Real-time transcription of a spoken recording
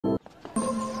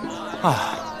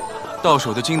唉，到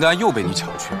手的金丹又被你抢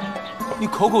去，你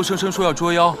口口声声说要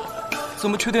捉妖，怎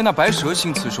么却对那白蛇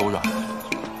心慈手软？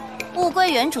物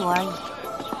归原主而已。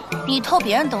你偷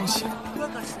别人东西，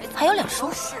还有脸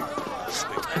说？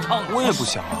我也不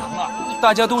想啊，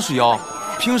大家都是妖，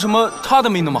凭什么他的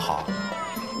命那么好，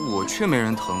我却没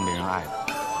人疼没人爱的？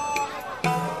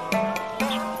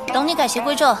等你改邪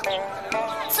归正，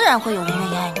自然会有人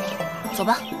愿意爱你。走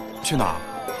吧。去哪儿？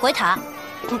回塔。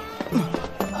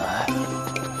哎，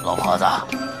老婆子，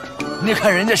你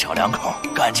看人家小两口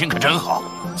感情可真好。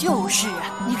就是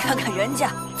啊，你看看人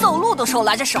家走路都手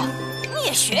拉着手，你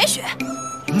也学学。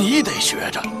你得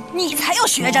学着，你才要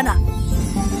学着呢。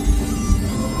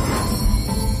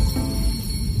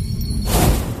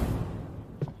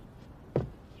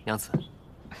娘子，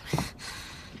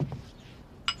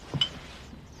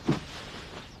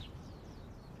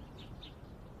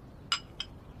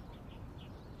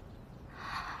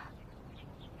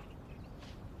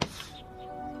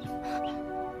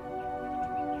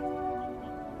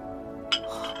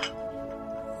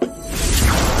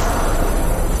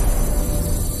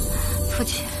父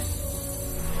亲，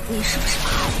你是不是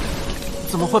怕了？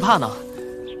怎么会怕呢？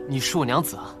你是我娘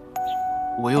子啊，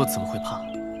我又怎么会怕？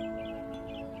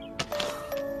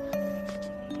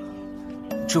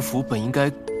这符本应该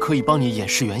可以帮你掩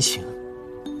饰原形，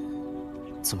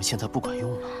怎么现在不管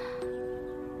用了？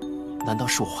难道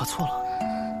是我画错了？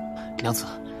娘子，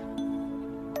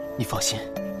你放心，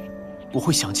我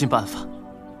会想尽办法，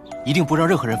一定不让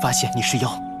任何人发现你是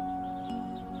妖。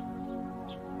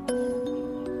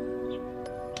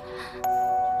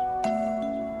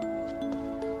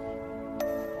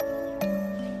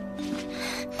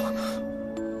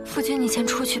父亲，你先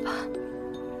出去吧。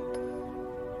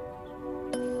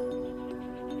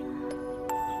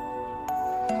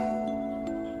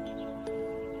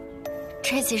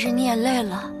这几日你也累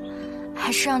了，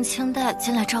还是让青黛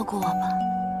进来照顾我吧。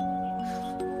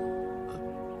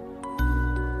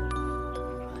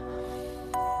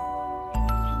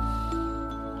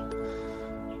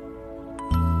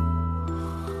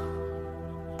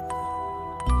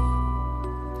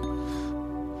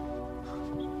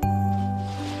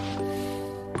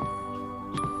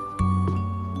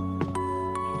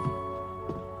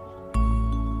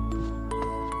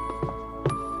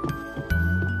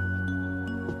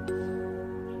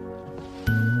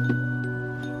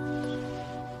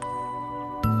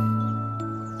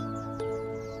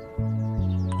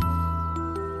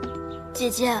姐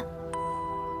姐，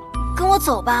跟我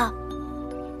走吧。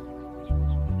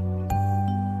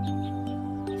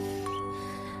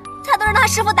他都让他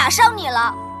师父打伤你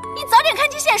了，你早点看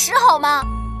清现实好吗？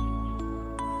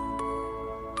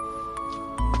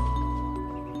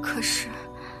可是，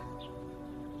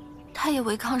他也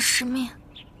违抗师命，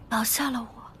保下了我，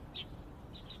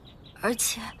而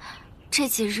且这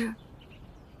几日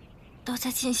都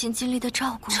在尽心尽力的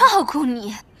照顾我。照顾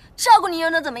你？照顾你又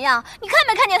能怎么样？你看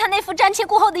没看见他那副瞻前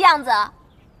顾后的样子？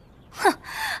哼，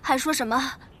还说什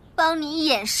么帮你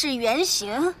掩饰原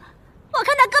形？我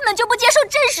看他根本就不接受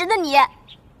真实的你。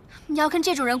你要跟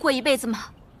这种人过一辈子吗？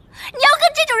你要跟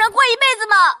这种人过一辈子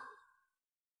吗？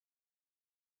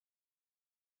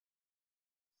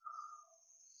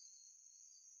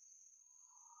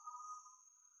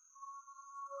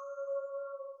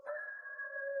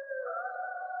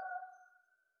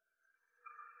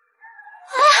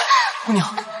姑娘，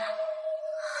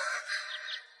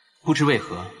不知为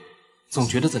何，总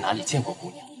觉得在哪里见过姑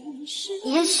娘。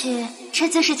也许这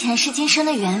就是前世今生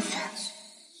的缘分。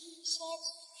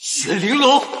雪玲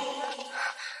珑，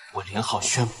我连浩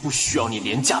轩不需要你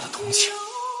廉价的同情。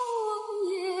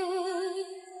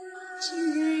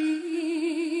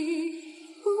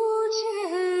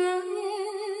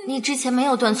你之前没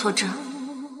有断错症，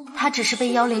他只是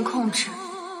被妖灵控制，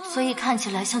所以看起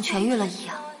来像痊愈了一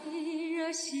样。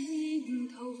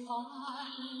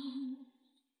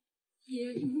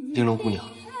玲珑姑娘，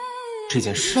这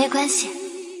件事没关系。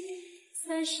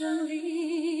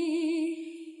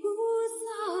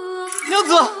娘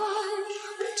子，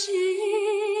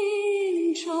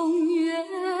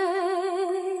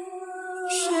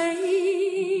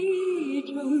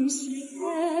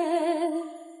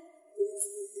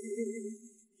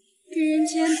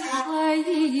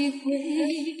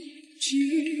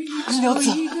娘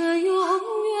子，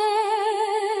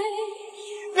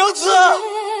娘子。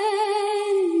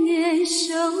年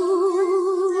少，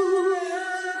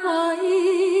爱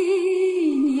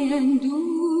年度，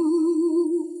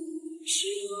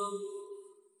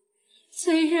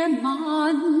醉人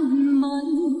漫漫，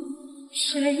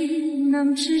谁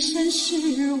能置身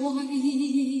事外？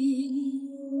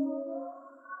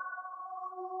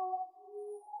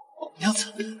娘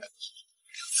子，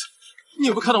你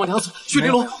有没有看到我娘子？雪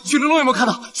玲珑，雪玲珑有没有看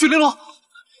到？雪玲珑，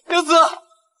娘子，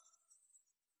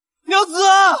娘子，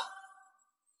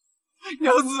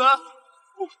娘子，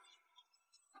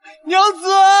娘子，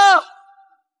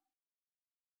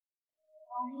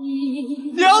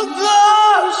娘子。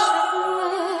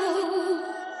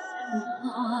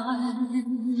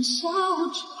小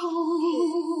舟，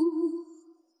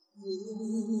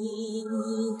你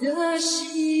的心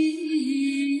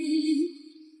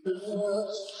何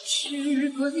时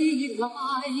归来？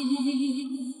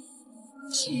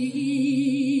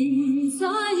情在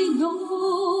浓，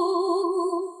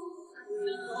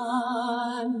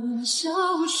难消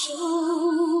受。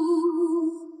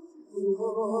我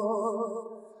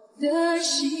的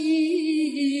心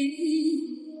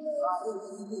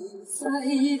在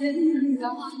等待。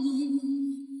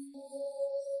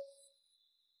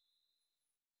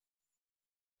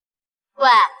喂，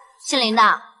姓林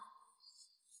的，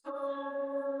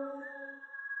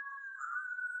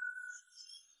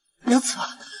娘子，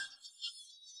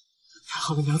太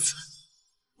好了，娘子，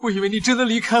我以为你真的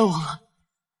离开我了。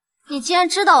你既然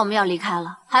知道我们要离开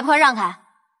了，还不快让开！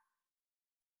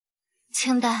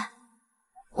青黛，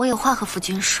我有话和夫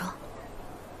君说。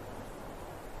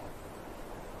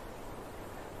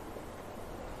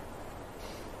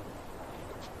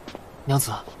娘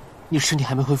子，你身体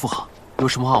还没恢复好，有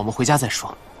什么话我们回家再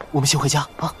说。我们先回家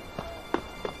啊。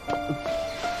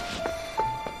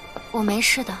我没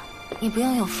事的，你不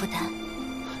用有负担。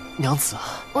娘子，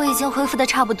我已经恢复的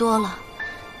差不多了。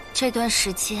这段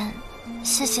时间，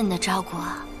谢谢你的照顾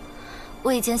啊。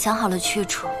我已经想好了去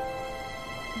处，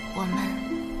我们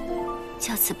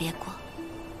就此别过。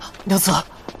娘子，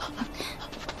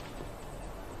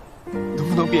能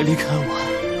不能别离开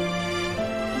我？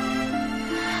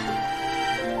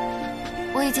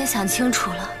我已经想清楚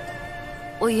了，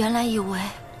我原来以为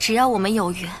只要我们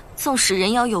有缘，纵使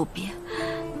人要有别，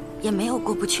也没有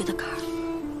过不去的坎儿。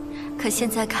可现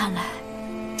在看来，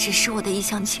只是我的一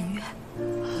厢情愿。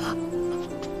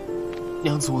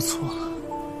娘子，我错了，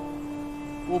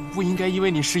我不应该因为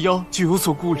你是妖就有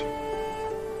所顾虑。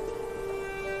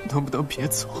能不能别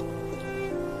走？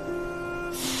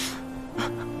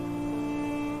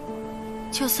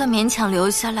就算勉强留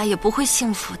下来，也不会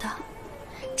幸福的。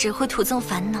只会徒增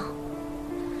烦恼，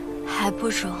还不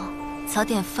如早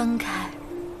点分开，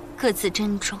各自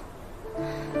珍重，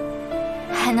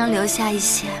还能留下一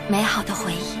些美好的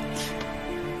回忆。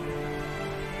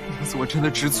娘子，我真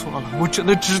的知错了，我真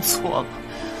的知错了。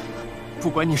不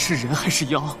管你是人还是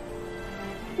妖，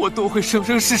我都会生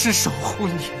生世世守护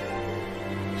你。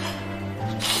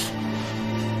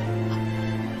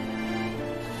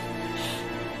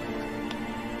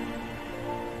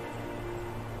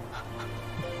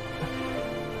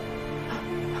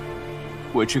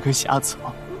我这棵瞎草，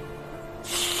离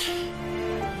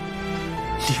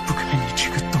不开你这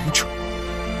个冬虫。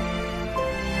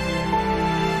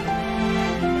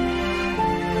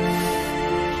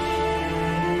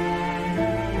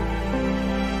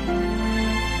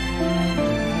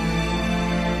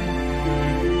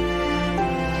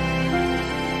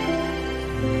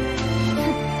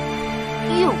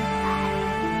又来，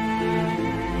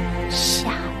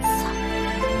瞎草，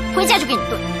回家就给你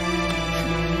炖。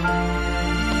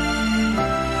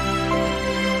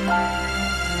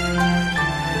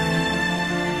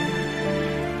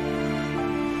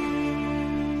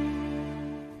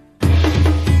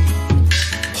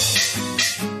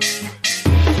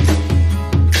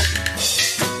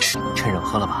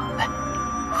喝了吧，来。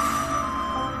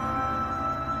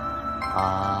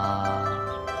啊，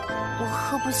我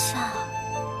喝不下。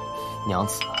娘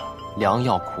子，良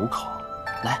药苦口，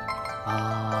来。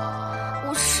啊，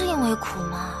我是因为苦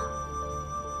吗？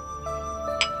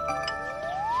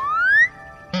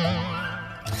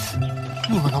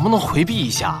你们能不能回避一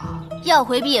下？要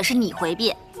回避也是你回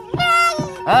避。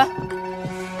哎，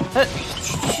哎，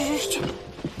去，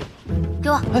给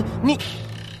我。哎，你，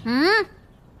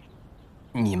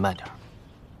你慢点。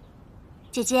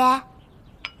姐姐，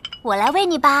我来喂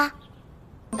你吧。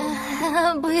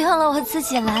不用了，我自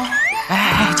己来。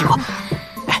哎，静果，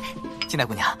哎，青黛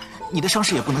姑娘，你的伤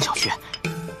势也不能小觑。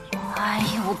哎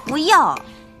呀，我不要。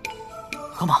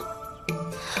喝嘛。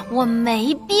我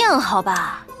没病，好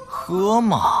吧？喝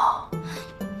嘛。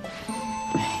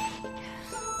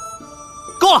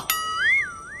够了，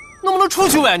能不能出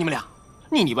去喂啊？你们俩，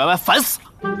腻腻歪歪，烦死了。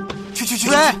去，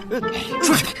喂，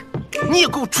出去。你也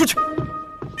给我出去！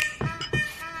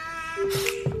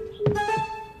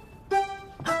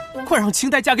快让青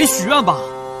黛嫁给许愿吧！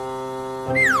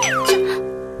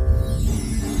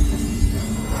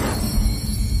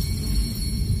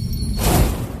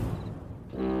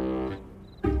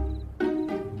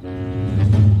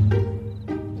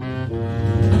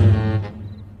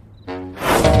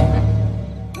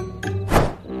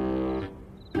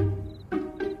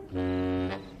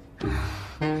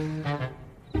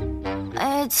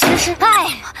其实，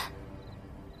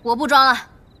我不装了。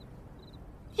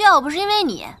要不是因为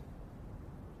你，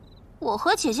我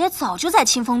和姐姐早就在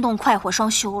清风洞快活双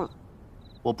修了。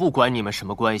我不管你们什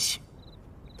么关系，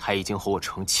他已经和我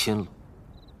成亲了，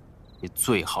你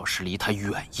最好是离他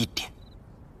远一点。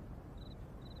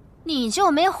你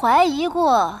就没怀疑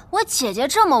过我姐姐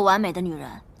这么完美的女人，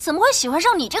怎么会喜欢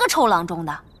上你这个臭郎中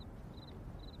的？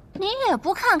你也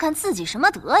不看看自己什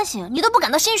么德行，你都不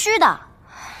感到心虚的？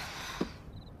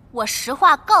我实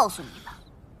话告诉你吧，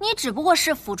你只不过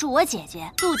是辅助我姐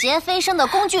姐渡劫飞升的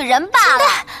工具人罢了。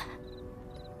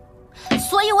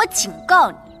所以我警告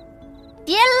你，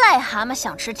别癞蛤蟆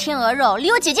想吃天鹅肉，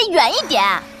离我姐姐远一点。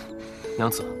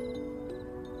娘子，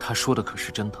他说的可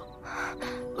是真的？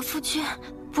夫君，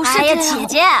不是这样。姐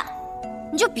姐，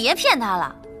你就别骗他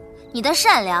了，你的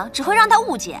善良只会让他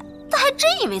误解，他还真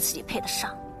以为自己配得上。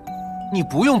你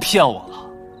不用骗我了，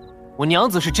我娘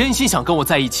子是真心想跟我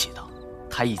在一起的，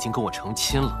她已经跟我成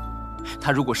亲了。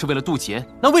她如果是为了渡劫，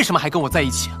那为什么还跟我在一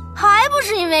起啊？还不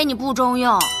是因为你不中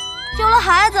用，有了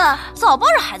孩子早抱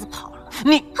着孩子跑了。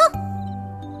你，哼！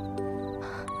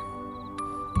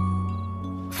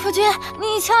夫君，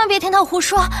你千万别听他胡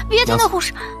说，别听他胡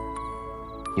说。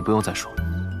你不用再说了，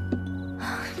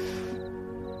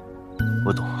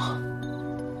我懂了。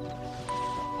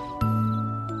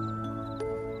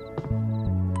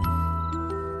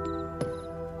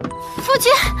夫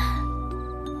君，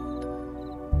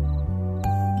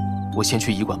我先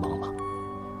去医馆忙了。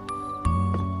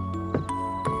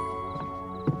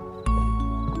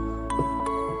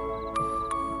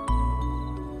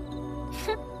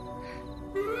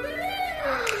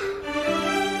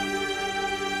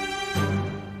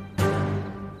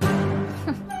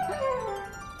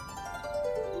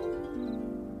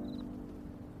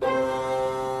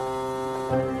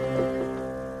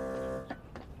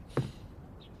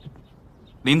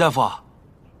林大夫，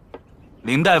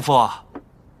林大夫，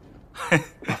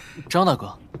张大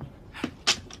哥，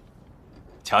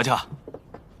瞧瞧，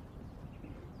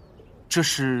这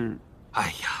是……哎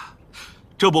呀，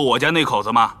这不我家那口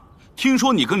子吗？听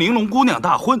说你跟玲珑姑娘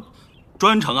大婚，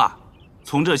专程啊，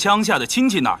从这乡下的亲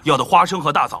戚那儿要的花生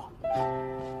和大枣。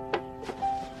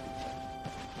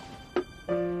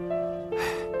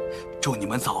祝你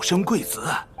们早生贵子。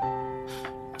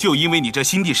就因为你这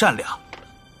心地善良，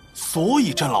所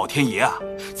以这老天爷啊，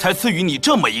才赐予你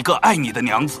这么一个爱你的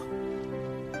娘子。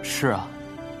是啊，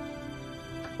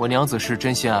我娘子是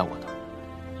真心爱我的。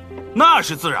那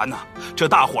是自然呢，这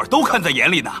大伙儿都看在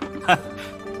眼里呢。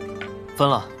分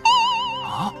了。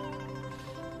啊！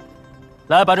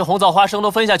来，把这红枣花生都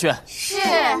分下去。是。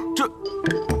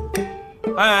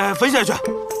哎，分下去。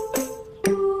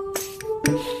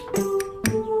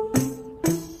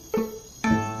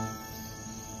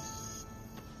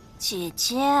姐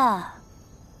姐，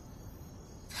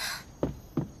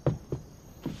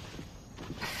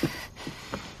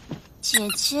姐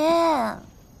姐，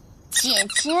姐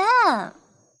姐，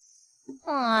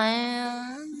哎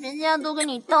呀，人家都跟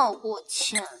你道过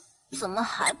歉，怎么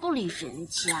还不理人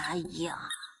家呀？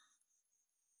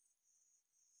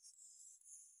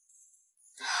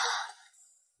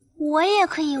我也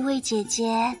可以为姐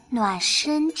姐暖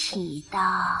身体的。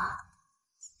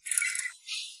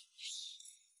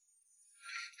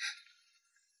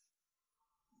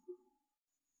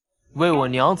为我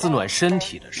娘子暖身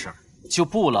体的事儿，就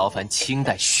不劳烦清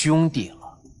代兄弟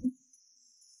了。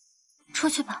出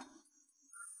去吧。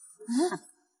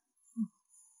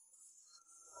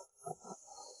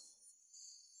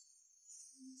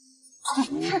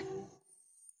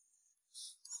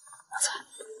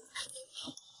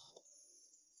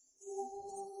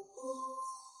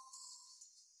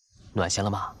暖些了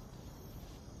吗？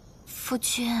夫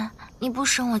君，你不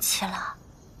生我气了？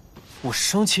我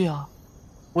生气啊，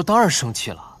我当然生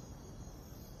气了。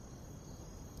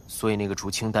所以那个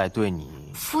竹青黛对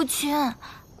你……夫君，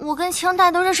我跟青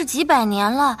黛都认识几百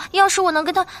年了，要是我能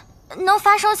跟她能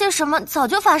发生些什么，早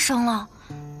就发生了。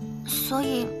所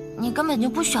以你根本就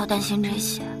不需要担心这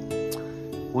些。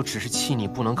我只是气你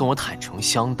不能跟我坦诚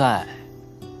相待。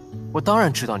我当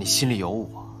然知道你心里有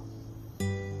我。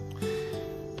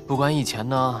不管以前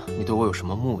呢，你对我有什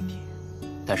么目的，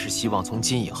但是希望从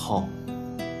今以后，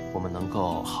我们能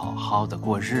够好好的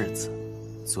过日子，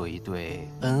做一对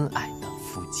恩爱的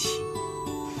夫妻。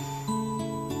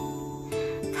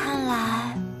看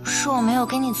来是我没有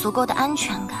给你足够的安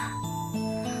全感，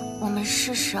我们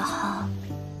是时候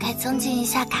该增进一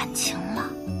下感情了。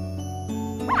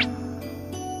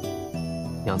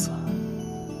娘子，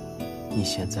你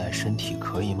现在身体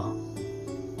可以吗？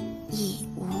已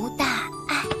无大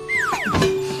碍。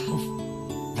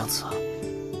娘子，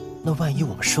那万一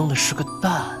我们生的是个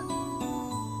蛋，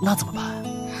那怎么办？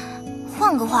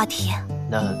换个话题。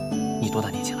那你多大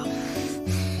年纪了？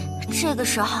这个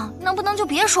时候能不能就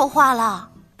别说话了？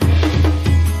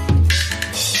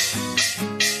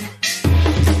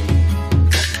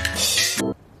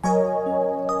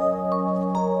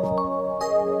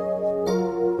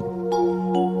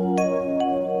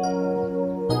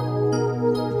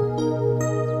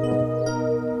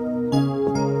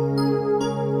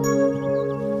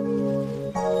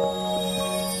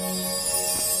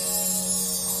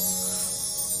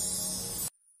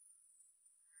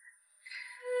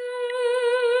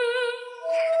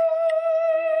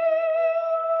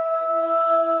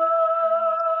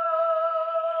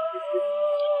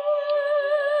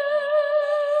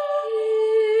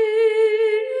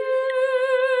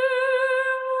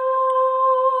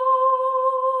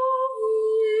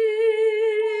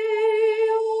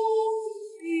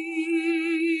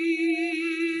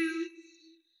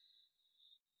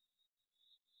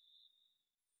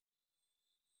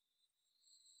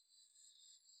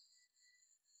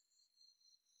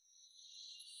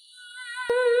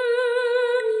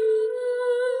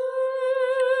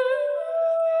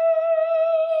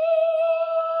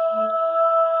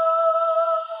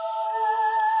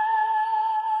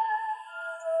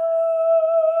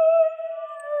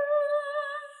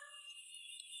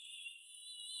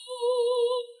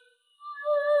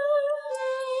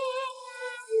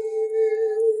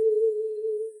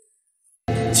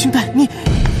青黛，你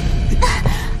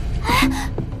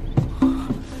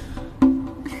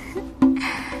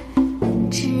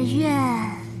只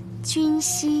愿君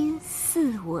心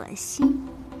似我心，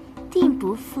定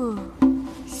不负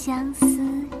相思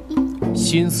意。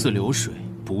心似流水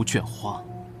不倦花，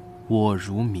我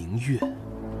如明月，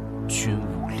君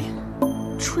无恋。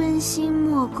春心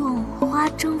莫共花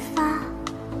争发，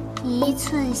一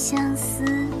寸相思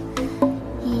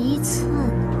一寸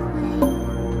亏。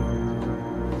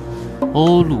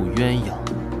鸥鹭鸳鸯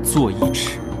作一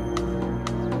池，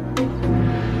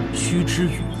须知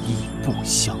羽翼不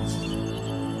相宜。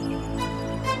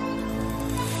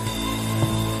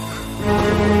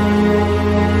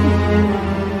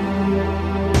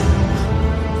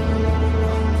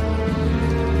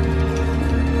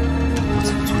我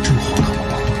怎么做这么荒唐的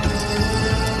梦？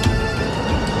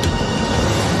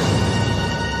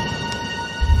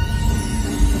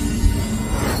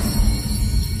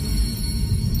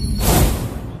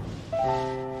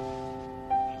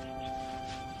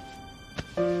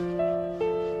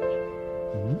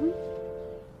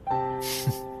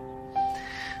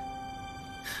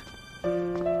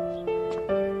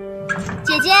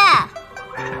姐姐，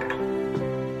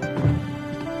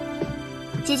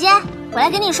姐姐，我来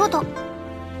给你梳头。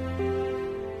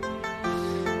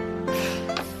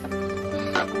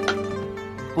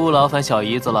不劳烦小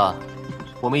姨子了，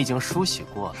我们已经梳洗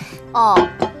过了。哦，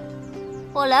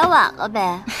我来晚了呗。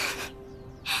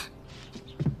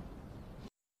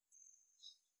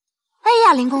哎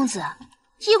呀，林公子，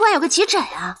医馆有个急诊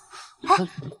啊！哎，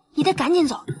你得赶紧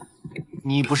走。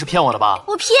你不是骗我的吧？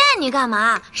我骗你干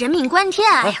嘛？人命关天！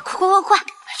哎呀，快快快快！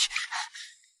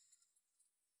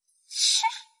是。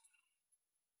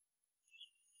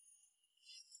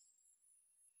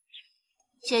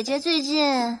姐姐最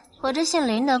近和这姓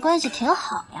林的关系挺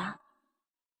好呀。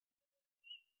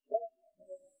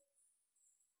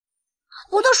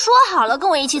不都说好了跟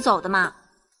我一起走的吗？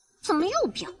怎么又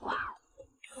变卦了？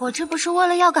我这不是为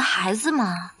了要个孩子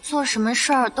吗？做什么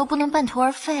事儿都不能半途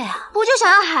而废啊！不就想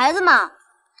要孩子吗？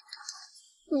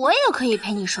我也可以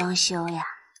陪你双休呀。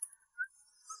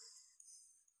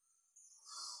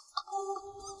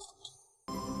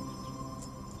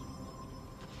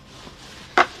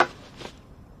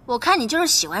我看你就是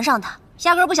喜欢上他，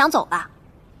压根儿不想走吧？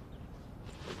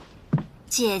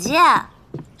姐姐，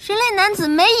人类男子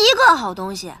没一个好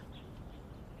东西，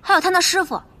还有他那师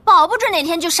傅，保不准哪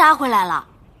天就杀回来了。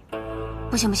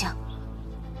不行不行，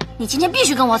你今天必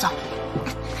须跟我走。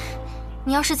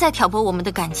你要是再挑拨我们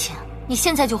的感情，你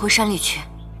现在就回山里去。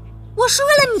我是为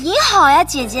了你好呀，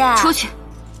姐姐。出去，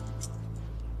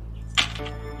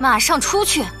马上出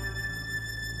去。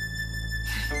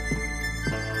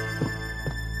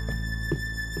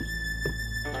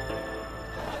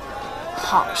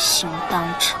好心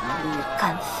当成驴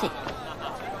肝肺，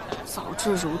早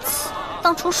知如此，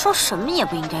当初说什么也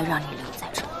不应该让你留在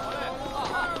这。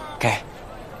给。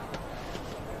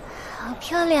好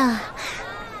漂亮啊！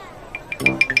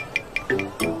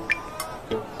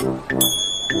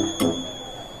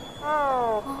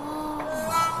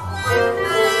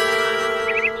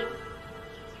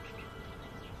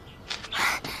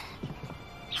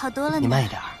好多了呢。你慢一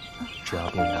点，只要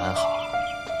病人安好，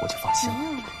我就放心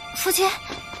了。父亲，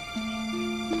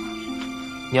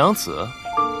娘子，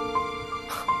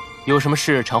有什么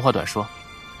事长话短说。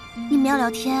你们要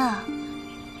聊天啊？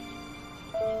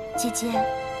姐姐，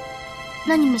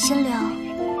那你们先聊，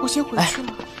我先回去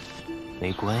了。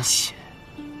没关系。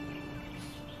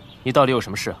你到底有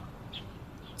什么事啊？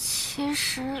其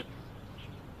实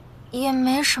也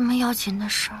没什么要紧的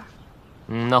事儿。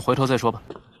那回头再说吧。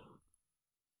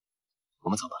我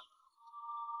们走吧。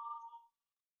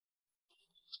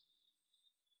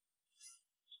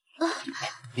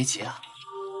别急啊。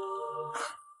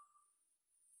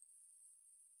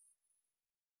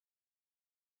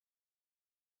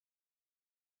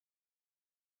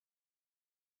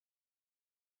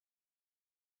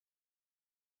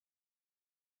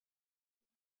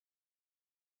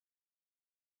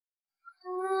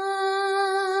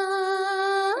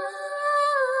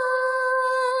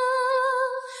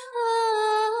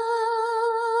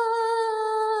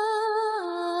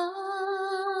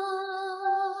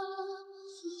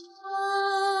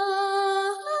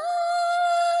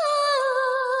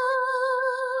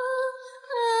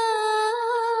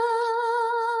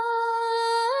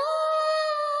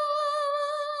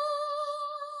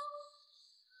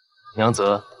娘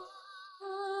子，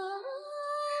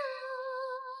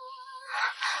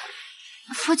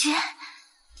夫君，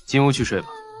进屋去睡吧。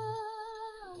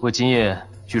我今夜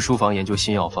去书房研究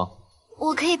新药方。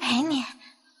我可以陪你。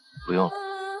不用了。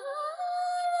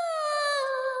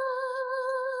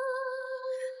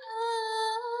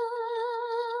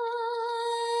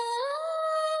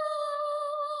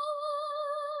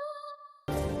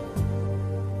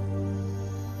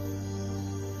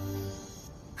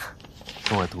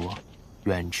默读，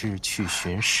远志去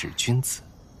寻使君子。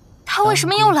他为什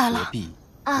么又来了？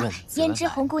啊，胭脂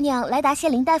红姑娘来答谢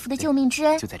林大夫的救命之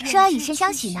恩，说要以身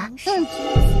相许呢。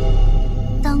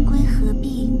当归何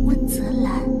必问泽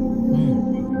兰？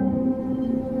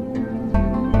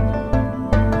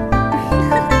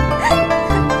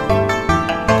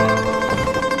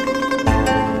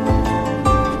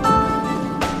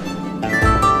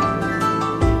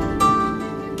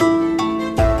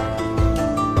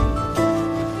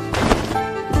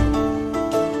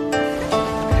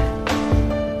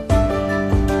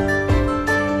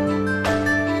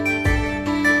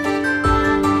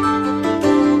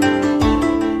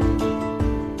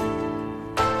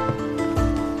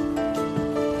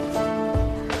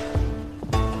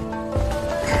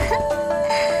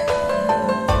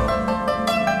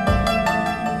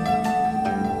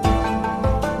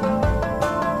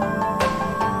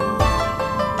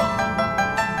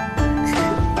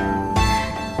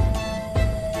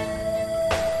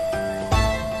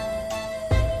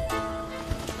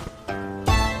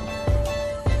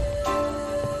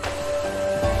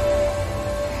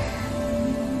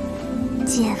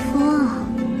姐夫，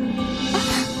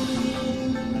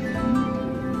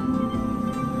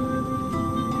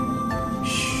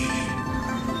嘘，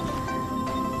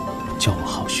叫我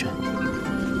浩轩。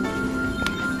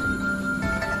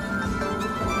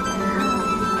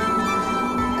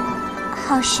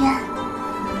浩轩，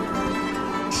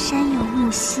山有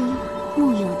木兮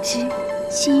木有枝，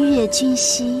心悦君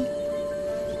兮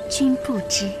君不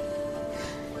知。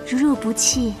如若不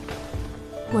弃，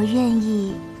我愿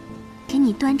意给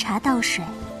你端茶倒水，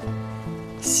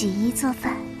洗衣做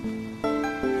饭。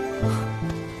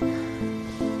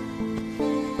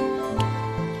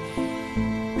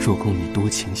若供你多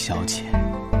情小姐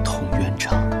同冤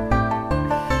偿，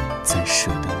怎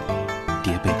舍得你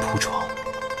叠被铺床？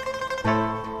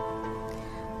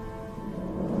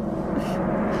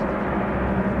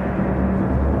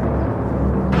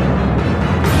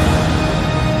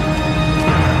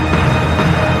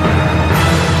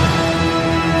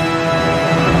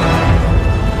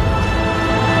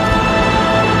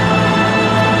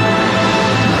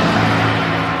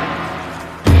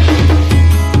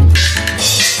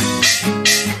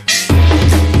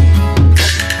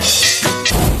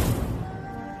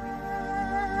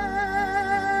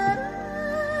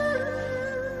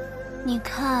你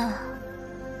看，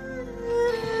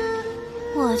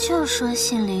我就说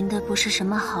姓林的不是什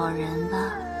么好人吧。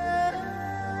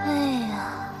哎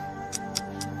呀，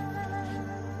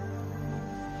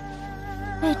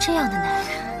为这样的男人，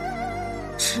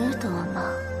值得吗？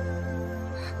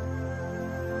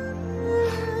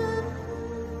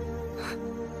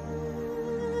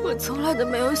我从来都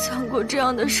没有想过这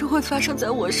样的事会发生在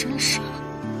我身上。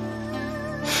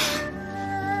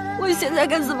我现在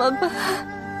该怎么办？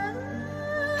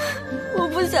我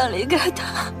不想离开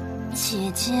他。姐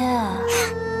姐，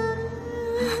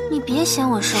你别嫌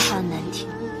我说话难听。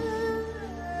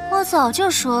我早就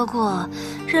说过，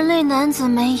人类男子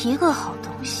没一个好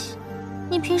东西，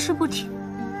你平时不听，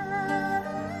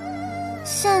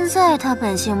现在他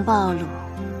本性暴露，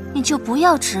你就不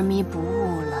要执迷不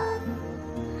悟了。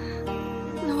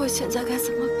那我现在该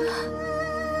怎么办？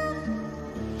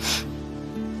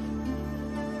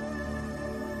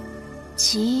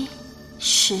及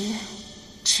时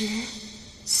止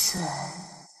损。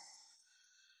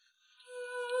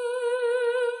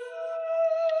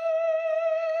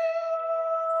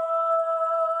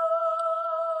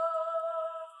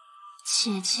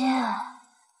姐姐，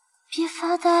别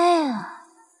发呆啊！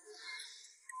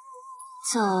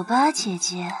走吧，姐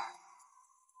姐。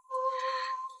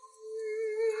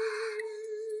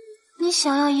你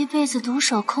想要一辈子独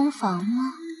守空房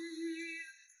吗？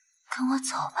跟我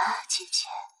走吧，姐姐。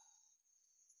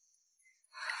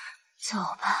走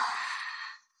吧。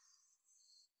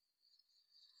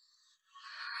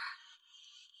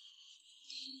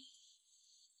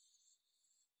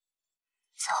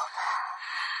走吧。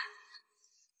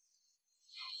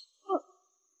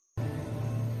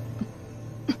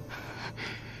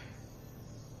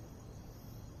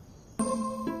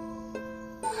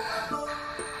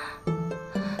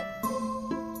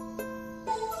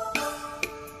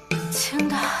青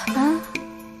黛，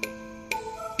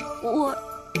我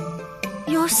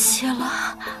有血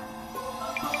了。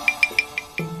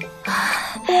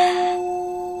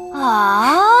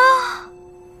啊！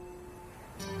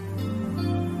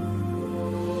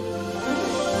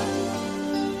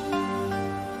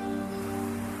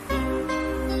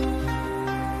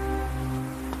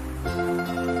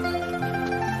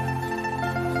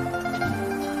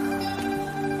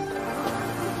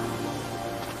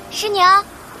师娘，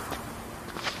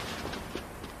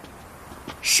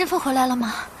师父回来了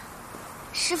吗？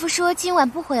师父说今晚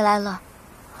不回来了。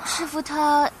师父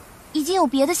他已经有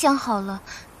别的相好了，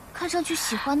看上去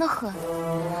喜欢得很。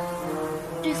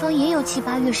对方也有7、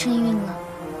8月身孕了。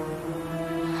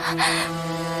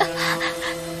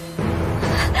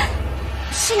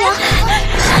师娘，师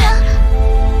娘。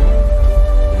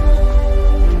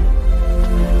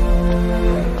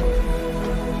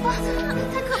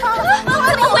太可怕了！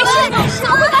怎么回事？怎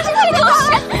么会发生这种事？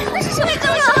那是什么症状？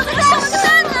怎么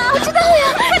办呢？我知道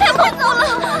呀，快点快走了！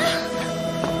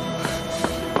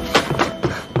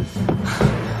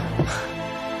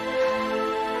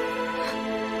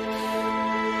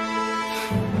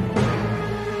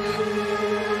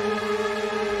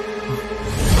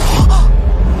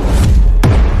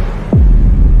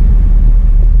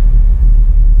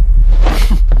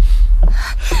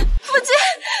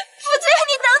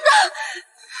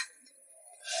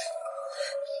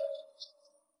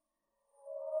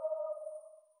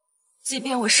即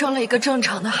便我生了一个正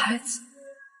常的孩子，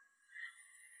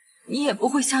你也不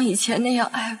会像以前那样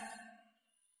爱我，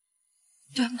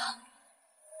对吗？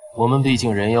我们毕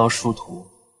竟人妖殊途，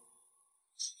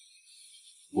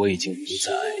我已经不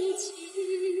再爱你。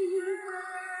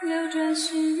流转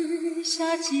许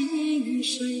下今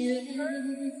生缘，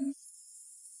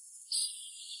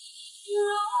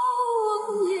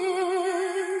容颜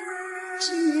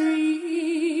今日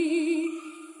已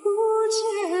不见。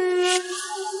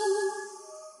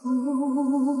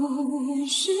不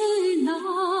是那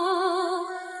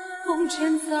红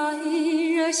尘再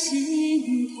惹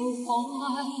心头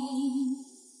欢，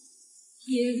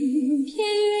偏偏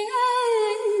缘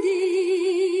定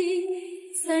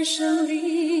三生里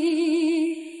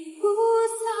不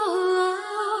散。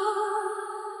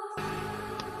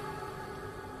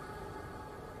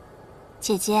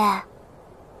姐姐，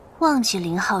忘记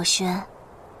林浩轩，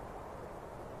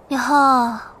以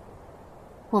后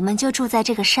我们就住在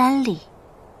这个山里，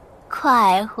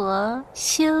快活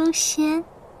修仙。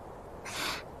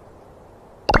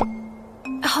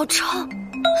好臭！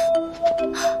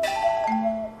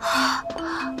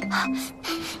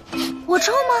我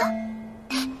臭吗？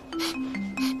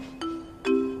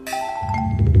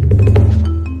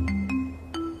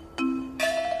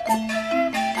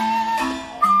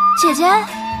姐姐，哎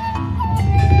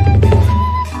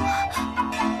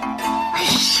呀！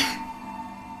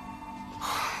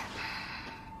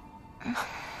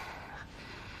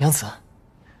娘子，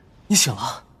你醒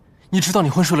了？你知道你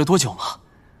昏睡了多久吗？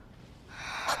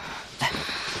来，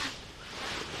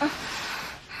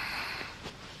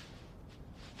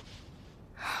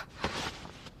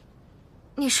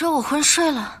你说我昏睡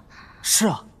了？是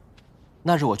啊，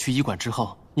那日我去医馆之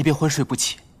后，你便昏睡不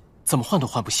起，怎么唤都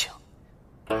唤不醒。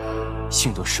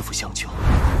幸得师父相救。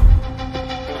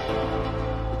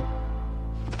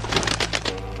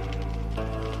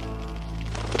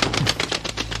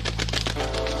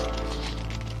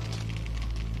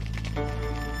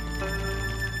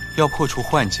要破除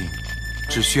幻境，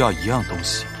只需要一样东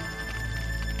西。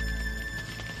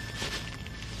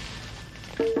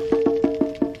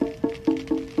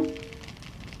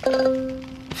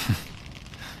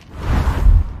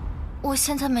我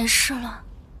现在没事了，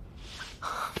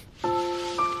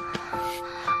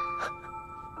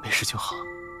没事就好，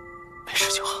没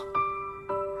事就好。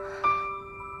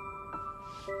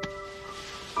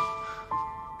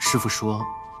师父说，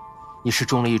你是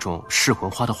中了一种噬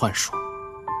魂花的幻术，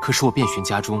可是我遍寻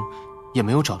家中，也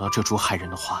没有找到这株害人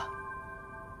的花。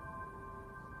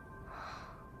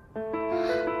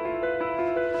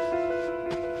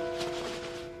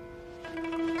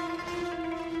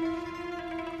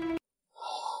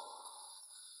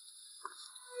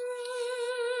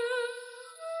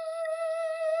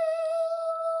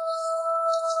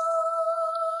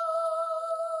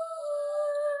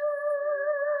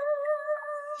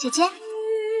姐姐，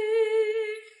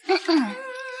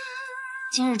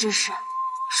今日之事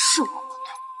是我不对，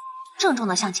郑重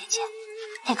的向姐姐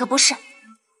赔个不是。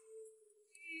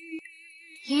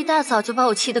一大早就把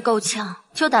我气得够呛，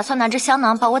就打算拿着香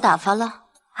囊把我打发了。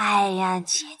哎呀，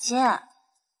姐姐，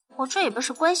我这也不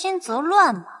是关心则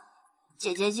乱嘛。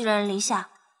姐姐寄人篱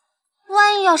下，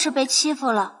万一要是被欺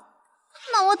负了，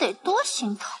那我得多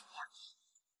心疼呀。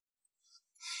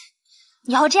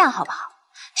以后这样好不好？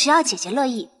只要姐姐乐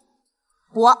意，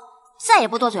我再也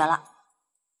不多嘴了。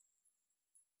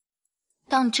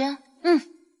当真？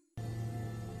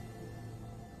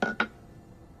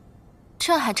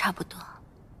这还差不多。